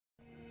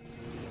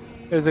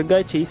There's a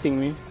guy chasing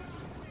me.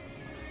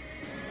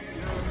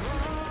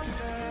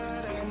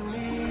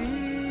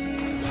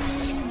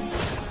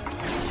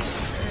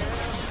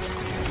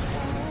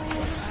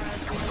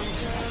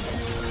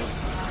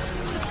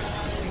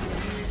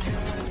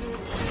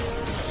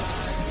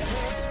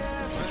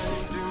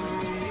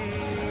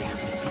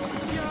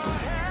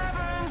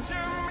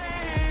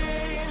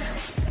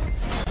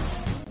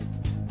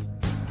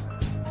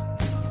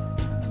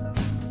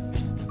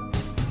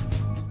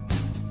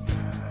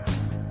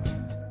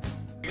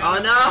 Oh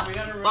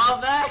no!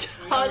 Fall back!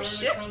 Oh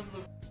shit!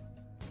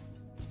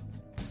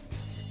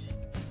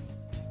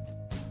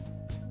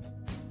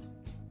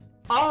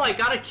 Oh, I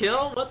got a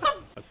kill? What the?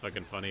 That's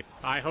fucking funny.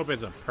 I hope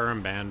it's a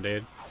perm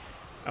band-aid.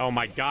 Oh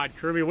my god,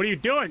 Kurumi, what are you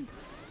doing?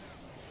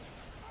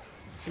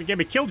 Gonna get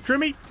me killed,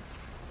 Kurumi?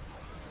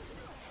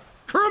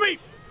 Kurumi!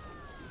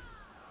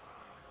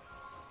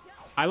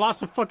 I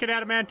lost a fucking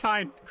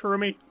adamantine,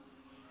 Kurumi.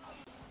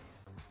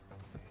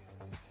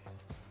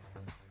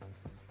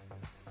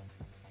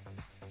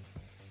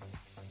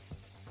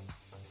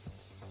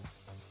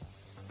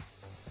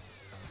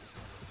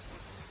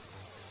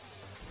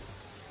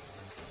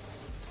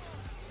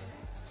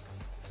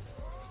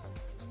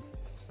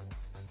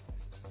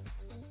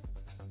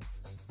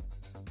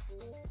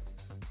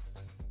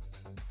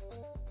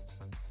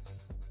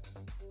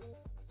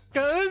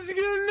 Let's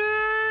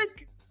go,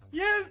 Nick!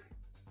 Yes!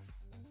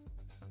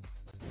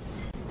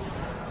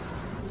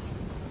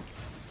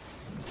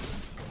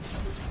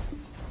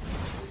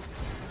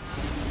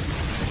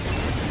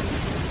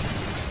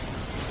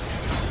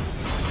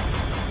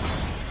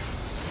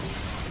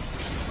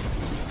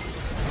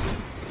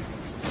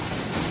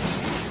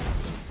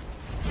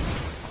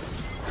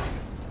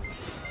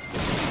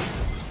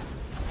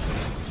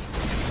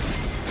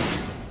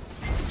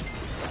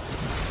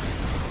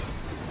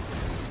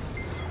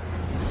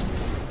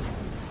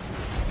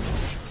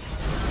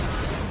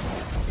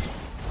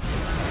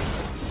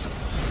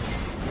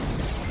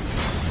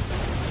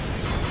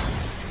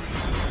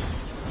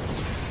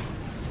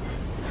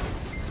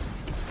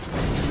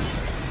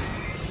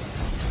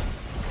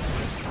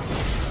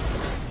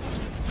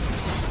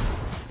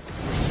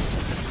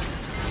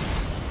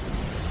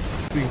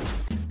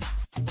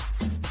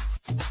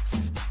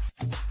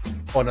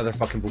 Oh, another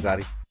fucking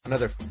Bugatti.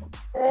 Another.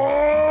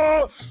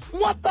 Oh,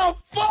 what the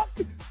fuck?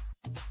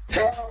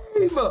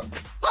 Team! How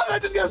did I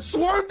just get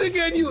swarmed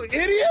again, you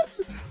idiots?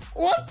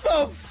 What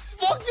the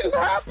fuck just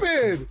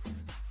happened?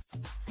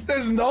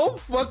 There's no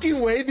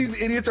fucking way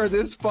these idiots are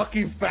this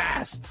fucking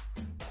fast.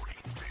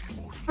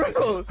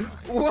 Bro,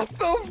 what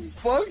the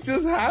fuck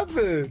just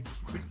happened?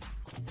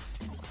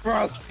 Bro,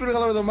 I was spinning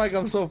all over the mic.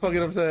 I'm so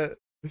fucking upset.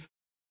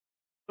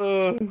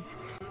 They're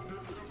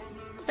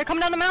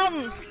coming down the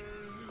mountain!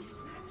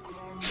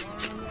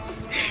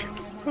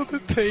 Oh, the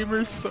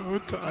tamer's so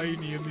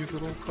tiny in these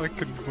little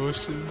fucking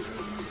bushes.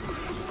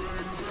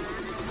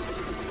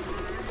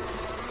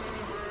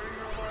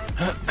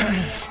 Oh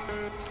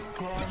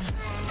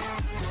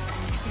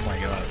my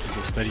god, it's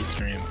a steady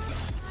stream.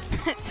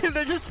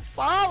 They're just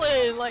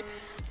falling! Like,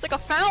 it's like a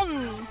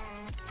fountain!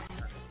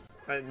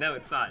 No,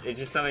 it's not. It's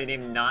just somebody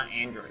named not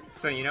Android.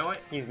 So you know what?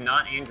 He's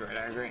not Android,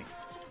 I agree.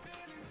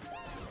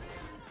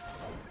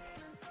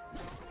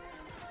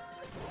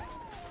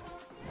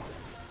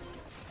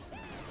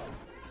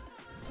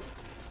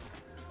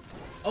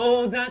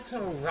 Oh, that's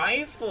a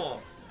rifle!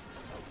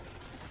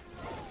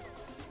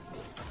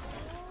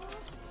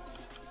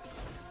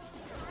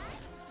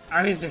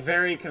 I was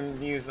very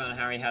confused on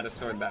how he had a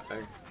sword that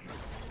big.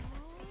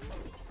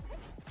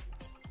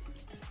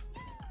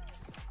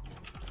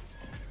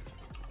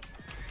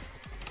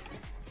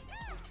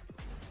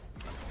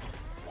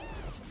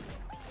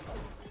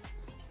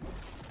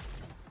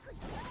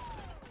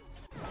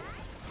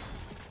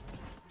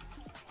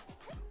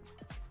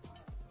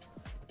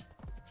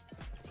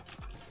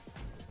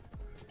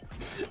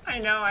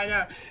 I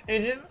know.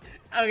 It's just...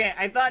 Okay,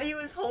 I thought he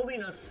was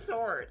holding a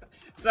sword.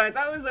 So I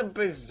thought it was a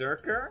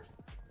berserker.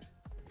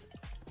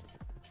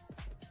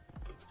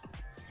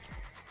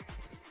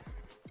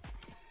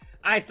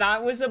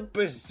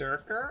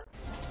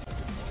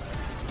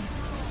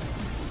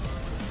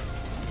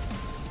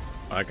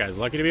 That guy's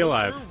lucky to be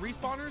alive.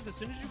 Respawners, as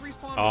soon as you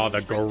respawn. Oh,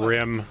 the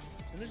grim.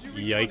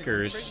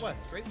 Yikers.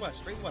 Straight west.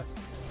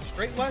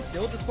 Straight west,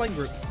 deal with this flame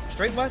group.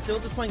 Straight west, deal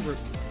with this flame group.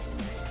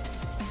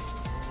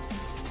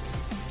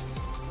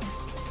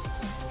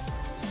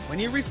 When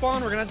you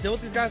respawn, we're gonna deal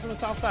with these guys on the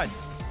south side.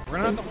 We're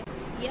gonna have to...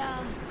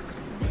 Yeah.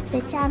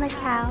 Bitch, I'm a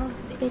cow.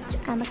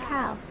 Bitch, I'm a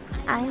cow.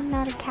 I am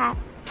not a cat.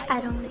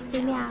 I don't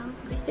say meow.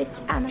 Bitch,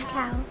 I'm a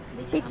cow.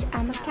 Bitch,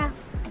 I'm a cow.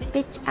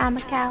 Bitch, I'm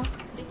a cow.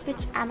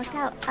 Bitch, I'm a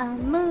cow.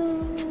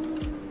 Moo.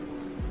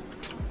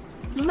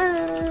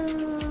 Moo.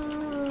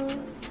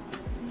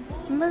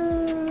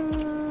 Moo.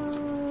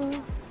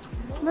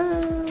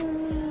 Moo.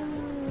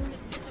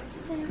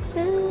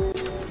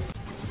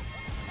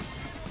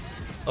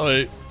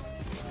 Alright.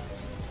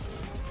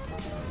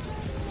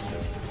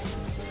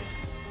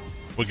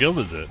 What guild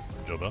is it,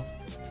 Joebelle?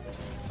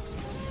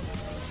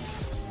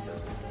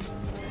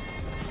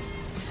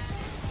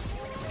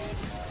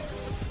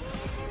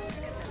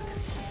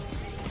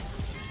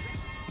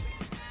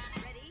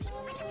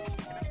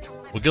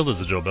 What guild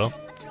is it, JoeBelle?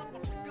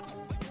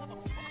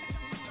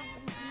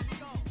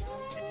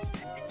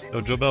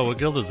 Yo, JoeBelle, what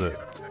guild is it?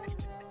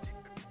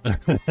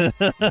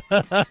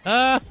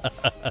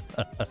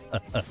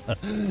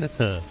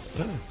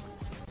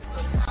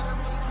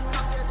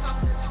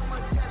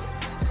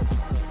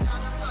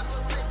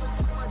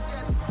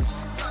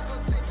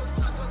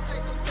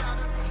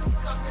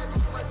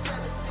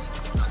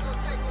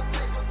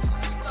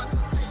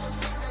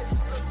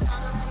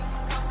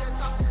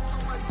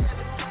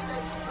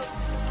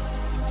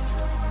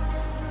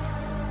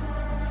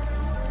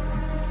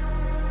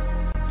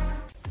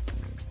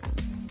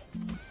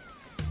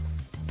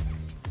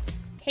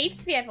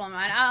 HP everyone,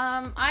 man.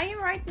 I am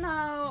right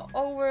now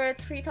over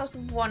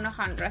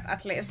 3,100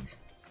 at least.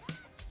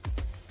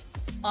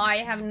 I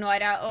have no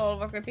idea all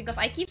worker because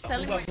I keep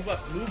selling. Move up,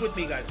 move with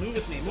me, guys. Move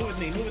with me, move with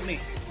me, move with me.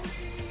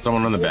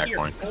 Someone on the back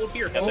point. Hold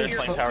here, Yeah, hold there's here,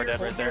 flame hold tower here,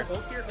 dead right there.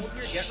 hold here, hold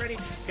here.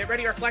 Get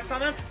ready or flex on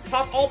them.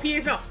 Pop all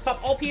PAs now.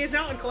 Pop all PAs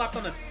now and collapse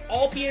on them.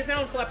 All PAs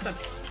now and collapse them.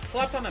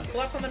 Collapse on them.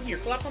 Collapse on them here.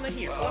 Collapse on them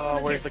here. Oh,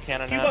 where's the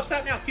cannon Q at? buffs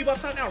out now. Q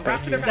buffs out now.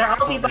 Wrap to their They're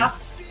back. all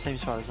buffed. Same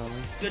spot as only.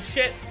 Good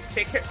shit.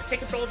 Take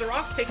control of the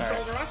rocks. Take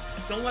control of the rocks.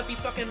 Don't let these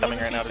fucking Coming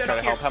right now to try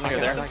to help. How many are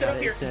there? Don't let them sit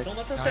up here. Don't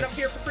let them sit up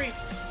here for free.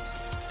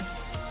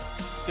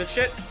 Good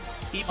shit.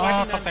 Keep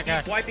wiping them.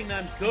 Keep wiping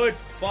them. Good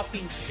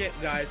fucking shit,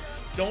 guys.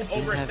 Don't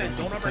overextend.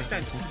 Don't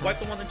overextend. Just wipe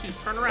the ones and twos.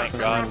 Turn around.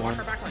 Turn around. Walk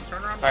our backline.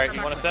 Turn around. Alright,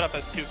 you want to set up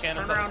as 2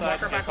 cannons Turn on the around.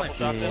 side? Walk our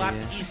backline.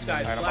 Left east,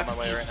 guys. Alright, I'm on my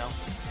way Left right east.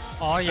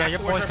 now. Oh yeah, your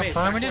Back towards boy's our base,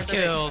 confirming back his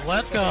towards our kills.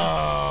 Let's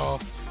go.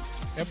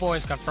 Your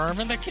boy's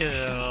confirming the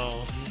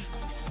kills.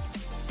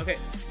 Okay.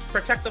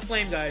 Protect the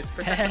flame, guys.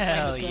 Protect the flame.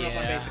 Hell What's going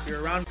on base? If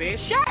you're around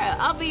base. Sure,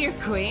 I'll be your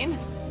queen.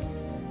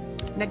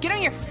 Now get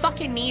on your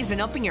fucking knees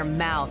and open your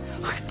mouth.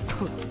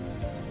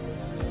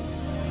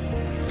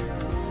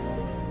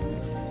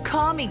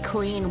 Call me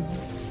queen.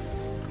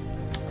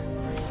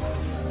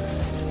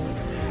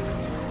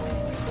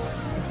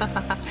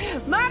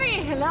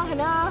 Marty, hello,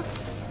 hello.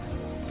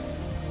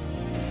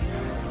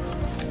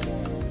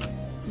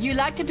 You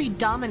like to be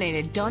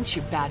dominated, don't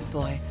you, bad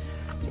boy?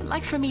 You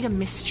like for me to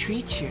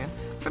mistreat you,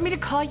 for me to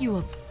call you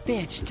a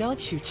bitch,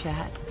 don't you,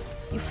 Chad?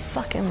 You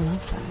fucking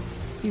love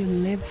that. You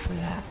live for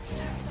that.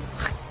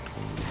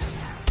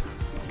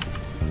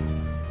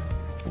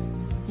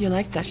 You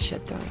like that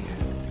shit, don't you?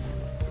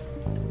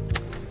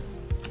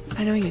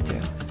 I know you do,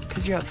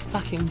 because you're a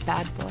fucking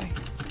bad boy.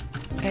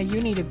 And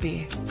you need to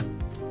be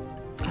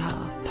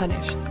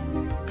punished.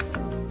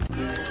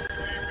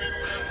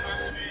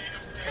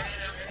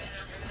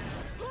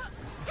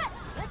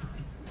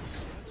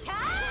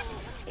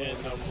 In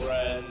the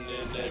brand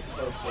in the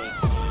person.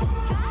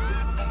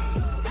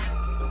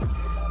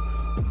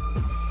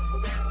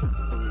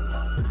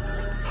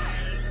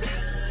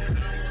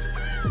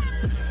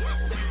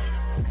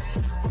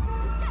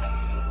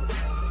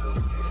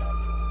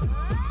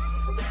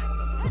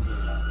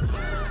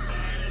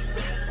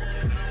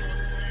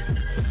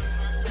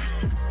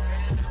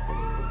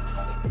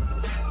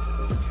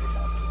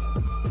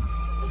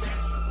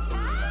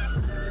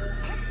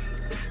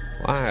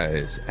 Why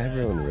does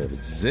everyone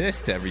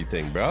resist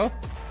everything, bro?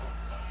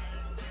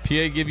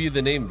 PA give you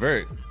the name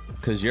Vert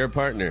because you're a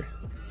partner.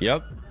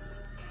 Yep.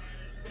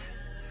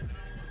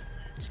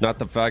 It's not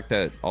the fact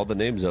that all the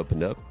names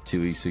opened up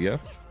 2 weeks ago.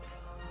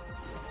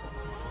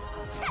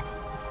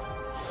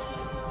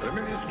 There are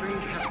many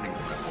strange happenings,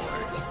 my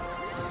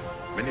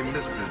boy. Many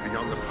mysteries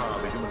beyond the power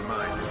of the human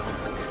mind to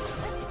comprehend.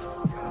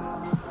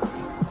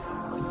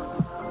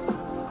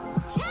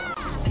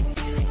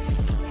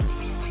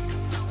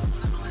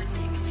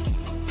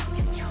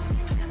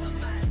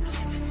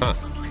 Huh.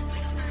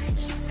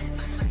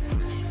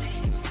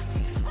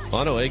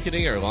 On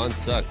Awakening or Lawn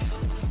Suck?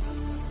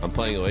 I'm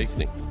playing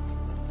Awakening.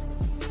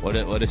 What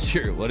is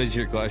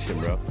your question,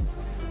 bro?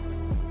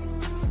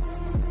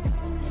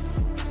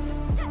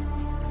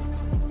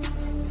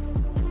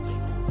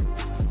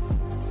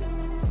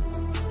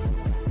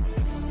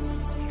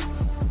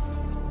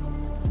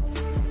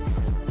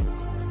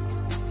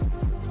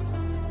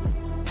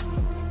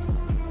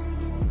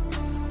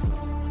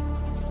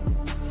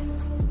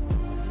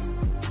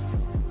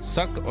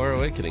 Suck or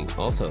Awakening?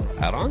 Also,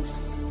 add-ons?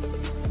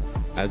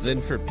 As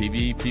in for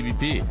PvE,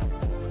 PvP.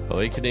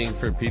 Awakening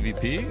for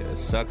PvP,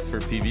 Suck for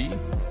PvE.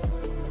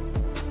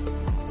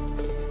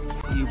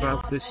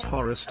 About this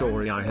horror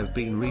story I have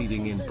been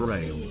reading in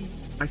Braille.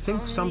 I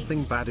think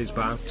something bad is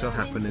about to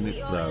happen in it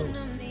though.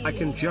 I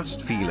can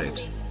just feel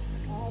it.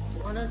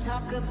 Wanna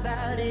talk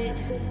about it?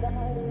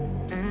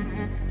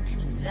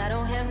 'Cause I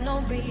don't have no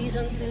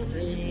reason to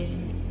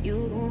believe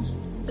you.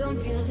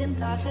 Confusing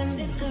thoughts and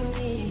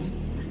mystery.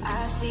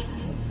 I see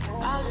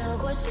our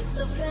love was just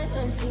a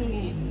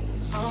fantasy.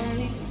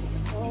 Only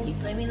you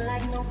play me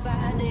like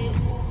nobody.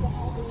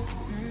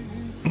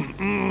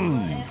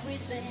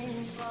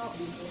 Everything for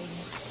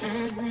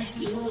me.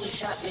 You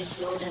shot me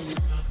so damn.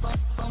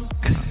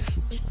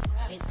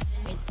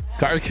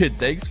 Karkin,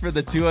 thanks for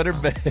the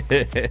 200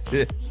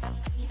 bit.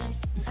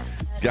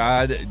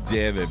 God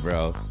damn it,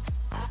 bro.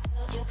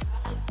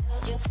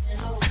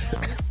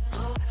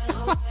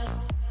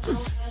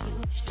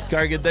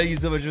 Cargan, thank you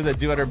so much for that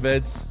 200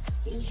 bits.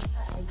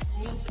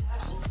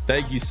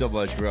 Thank you so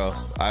much, bro.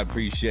 I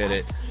appreciate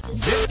it.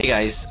 Hey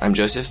guys, I'm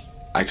Joseph.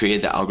 I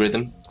created the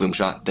algorithm,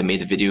 Gloomshot, that made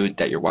the video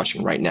that you're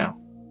watching right now.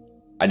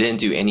 I didn't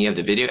do any of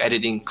the video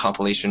editing,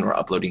 compilation, or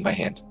uploading by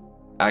hand.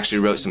 I actually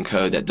wrote some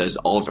code that does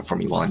all of it for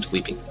me while I'm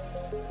sleeping.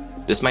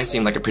 This might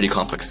seem like a pretty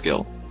complex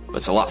skill, but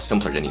it's a lot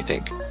simpler than you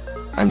think.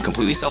 I'm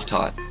completely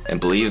self-taught and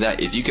believe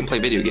that if you can play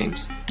video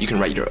games, you can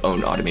write your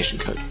own automation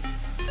code.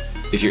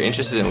 If you're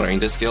interested in learning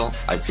this skill,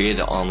 I've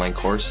created an online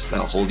course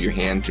that'll hold your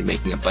hand through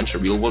making a bunch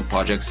of real-world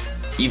projects,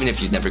 even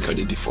if you've never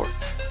coded before.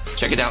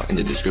 Check it out in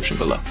the description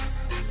below.